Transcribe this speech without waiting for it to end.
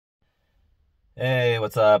Hey,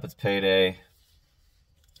 what's up? It's payday.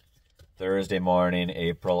 Thursday morning,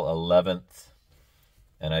 April 11th.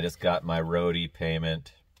 And I just got my roadie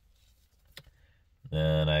payment.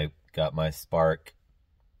 Then I got my Spark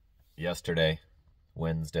yesterday,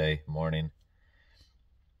 Wednesday morning.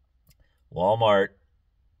 Walmart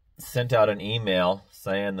sent out an email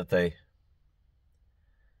saying that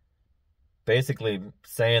basically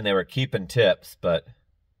saying they were keeping tips, but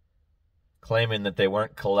claiming that they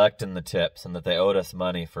weren't collecting the tips and that they owed us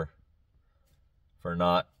money for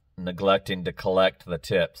not neglecting to collect the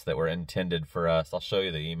tips that were intended for us. I'll show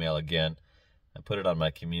you the email again. I put it on my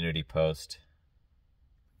community post.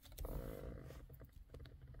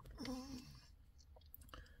 It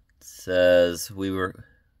says we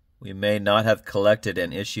may not have collected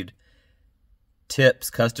and issued tips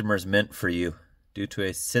customers meant for you due to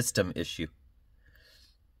a system issue.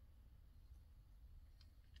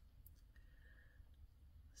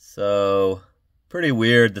 So, pretty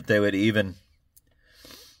weird that they would even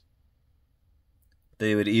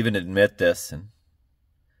admit this. And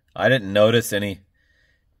I didn't notice anything,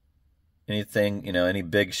 any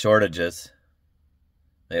big shortages.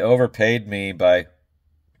 They overpaid me by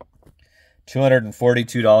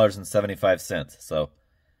 $242.75. So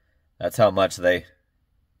that's how much they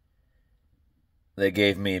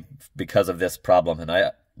gave me because of this problem. And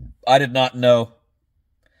I did not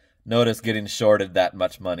notice getting shorted that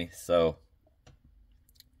much money. So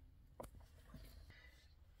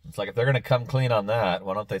it's like, if they're going to come clean on that,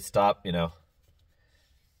 why don't they stop,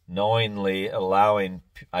 knowingly allowing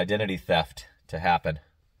identity theft to happen?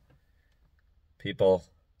 People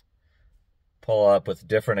pull up with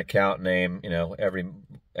different account name,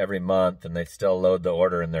 every month, and they still load the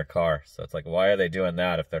order in their car. So it's like, why are they doing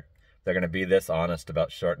that if they're going to be this honest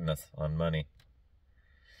about shorting us on money?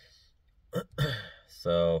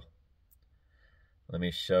 So let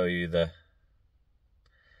me show you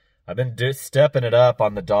I've been stepping it up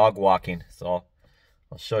on the dog walking, so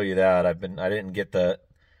I'll show you that. I didn't get the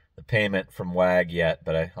payment from WAG yet,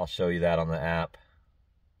 but I'll show you that on the app.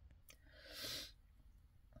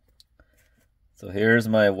 So here's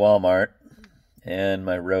my Walmart and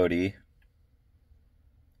my roadie.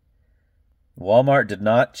 Walmart did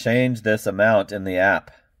not change this amount in the app.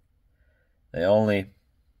 They only,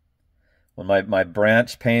 when my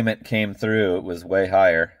branch payment came through, it was way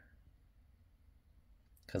higher.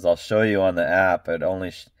 Because I'll show you on the app, I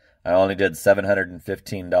only did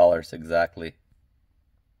 $715 exactly.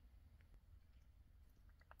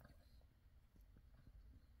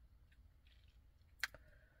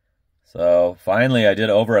 So finally I did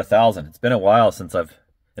over 1,000. It's been a while since and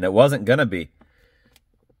it wasn't gonna be,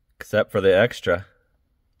 except for the extra.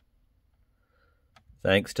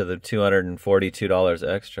 Thanks to the $242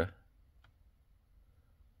 extra.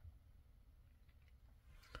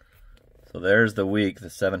 So there's the week, the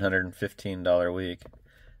 $715 week.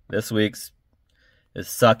 This week's is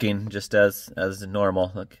sucking just as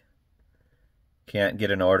normal. Look, can't get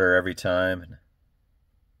an order every time.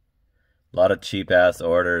 A lot of cheap ass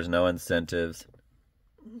orders, no incentives.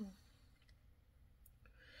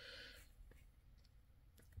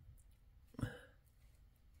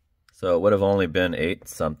 So it would have only been 8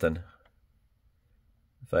 something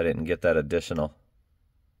if I didn't get that additional.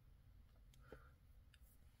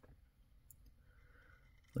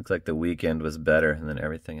 Looks like the weekend was better, and then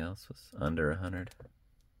everything else was under 100.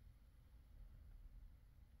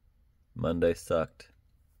 Monday sucked.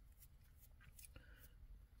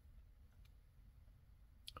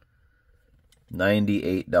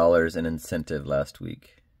 $98 in incentive last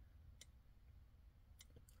week.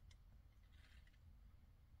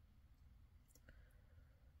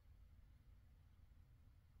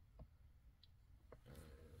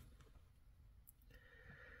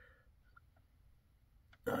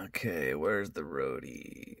 Okay, where's the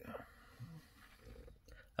roadie?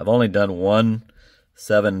 I've only done one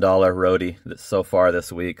 $7 roadie so far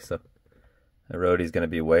this week, so the roadie's going to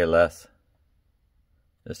be way less.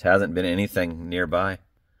 Just hasn't been anything nearby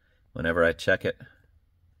whenever I check it.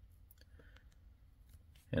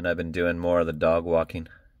 And I've been doing more of the dog walking.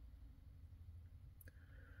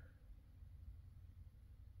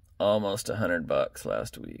 Almost $100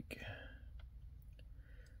 last week.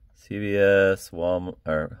 CVS, Walmart,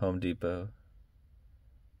 or Home Depot.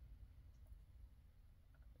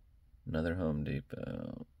 Another Home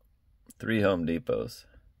Depot. 3 Home Depots.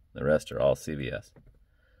 The rest are all CVS.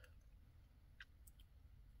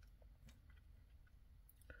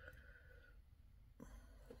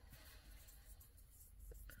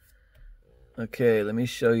 Okay, let me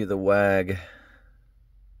show you the WAG.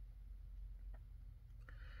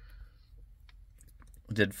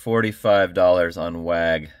 Did $45 on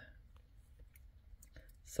WAG.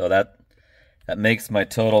 So that makes my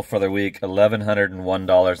total for the week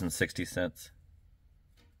 $1,101.60,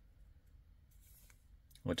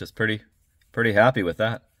 which is pretty happy with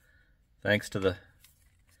that. Thanks to the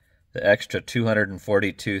extra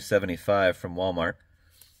 $242.75 from Walmart.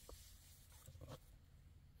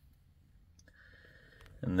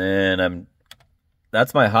 And then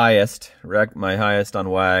that's my highest on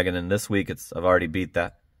WAG, and then this week I've already beat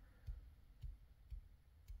that.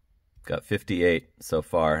 Got 58 so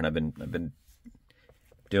far, and I've been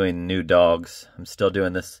doing new dogs. I'm still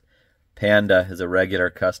doing this. Panda is a regular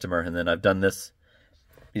customer, and then I've done these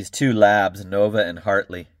two labs, Nova and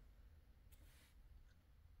Hartley.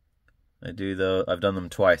 I've done them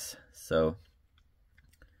twice. So,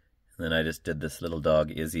 and then I just did this little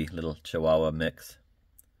dog, Izzy, little Chihuahua mix.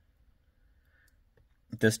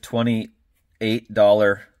 This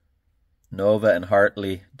 $28 Nova and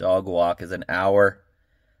Hartley dog walk is an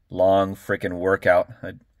hour-long freaking workout.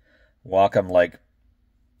 I walk them like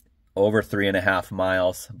over 3.5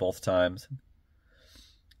 miles both times.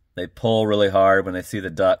 They pull really hard when they see the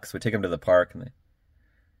ducks. We take them to the park,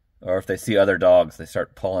 or if they see other dogs, they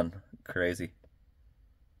start pulling crazy.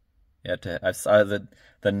 I saw the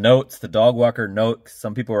notes, the dog walker note.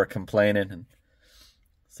 Some people were complaining and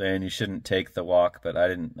saying you shouldn't take the walk, but I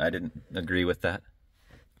didn't agree with that.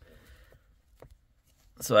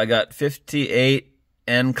 So I got 58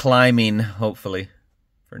 and climbing, hopefully,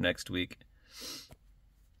 for next week.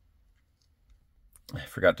 I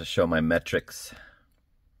forgot to show my metrics.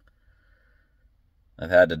 I've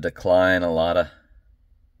had to decline a lot of,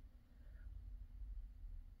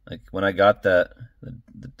 like when I got the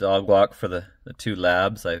dog walk for the two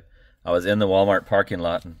labs, I was in the Walmart parking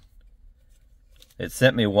lot, and it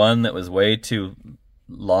sent me one that was way too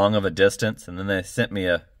long of a distance, and then they sent me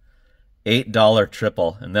a $8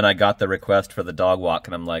 triple, and then I got the request for the dog walk,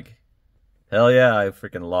 and I'm like, hell yeah, I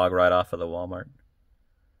freaking log right off of the Walmart.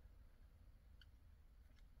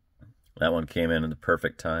 That one came in at the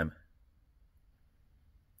perfect time.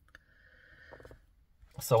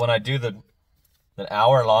 So when I do the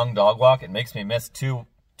hour-long dog walk, it makes me miss two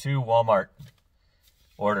Walmart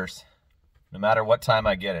orders. No matter what time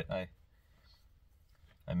I get it, I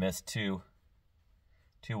miss two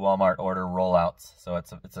Walmart order rollouts. So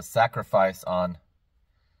it's a sacrifice on,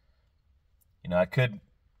 I could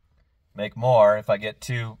make more if I get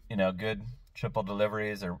two, good triple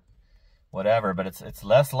deliveries or whatever, but it's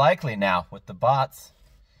less likely now with the bots.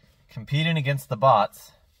 Competing against the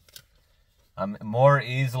bots, I'm more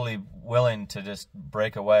easily willing to just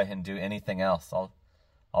break away and do anything else.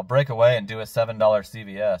 I'll break away and do a $7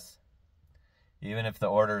 CVS, even if the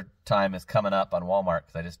order time is coming up on Walmart,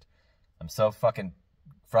 because I'm so fucking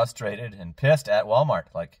frustrated and pissed at Walmart.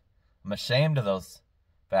 Like, I'm ashamed of those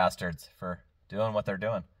bastards for doing what they're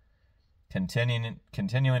doing.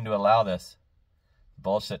 Continuing to allow this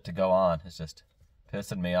bullshit to go on is just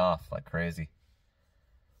pissing me off like crazy.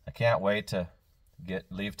 I can't wait to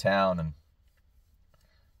leave town, and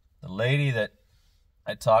the lady that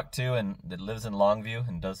I talked to and that lives in Longview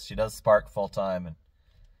and she does Spark full time, and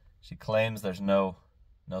she claims there's no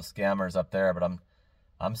scammers up there, but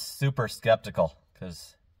I'm super skeptical,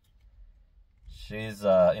 because she's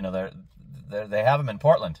they have them in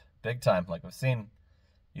Portland big time. Like, I've seen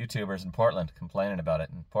YouTubers in Portland complaining about it,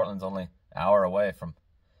 and Portland's only an hour away from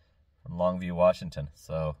Longview, Washington.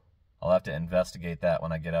 So I'll have to investigate that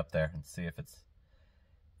when I get up there and see if it's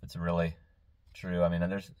really true. I mean,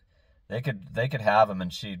 they could have them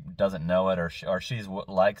and she doesn't know it, or she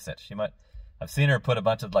likes it. She might. I've seen her put a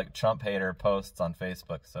bunch of like Trump hater posts on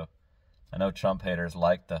Facebook, so I know Trump haters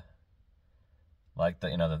like the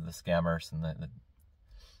scammers and the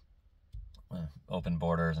open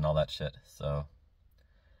borders and all that shit. So,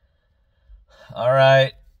 all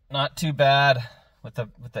right, not too bad with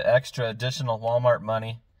the extra additional Walmart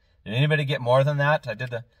money. Did anybody get more than that?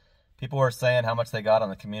 People were saying how much they got on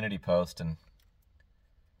the community post, and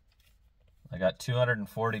I got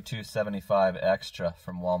 $242.75 extra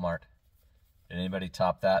from Walmart. Did anybody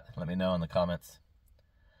top that? Let me know in the comments.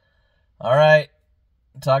 All right.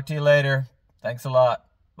 Talk to you later. Thanks a lot.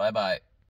 Bye-bye.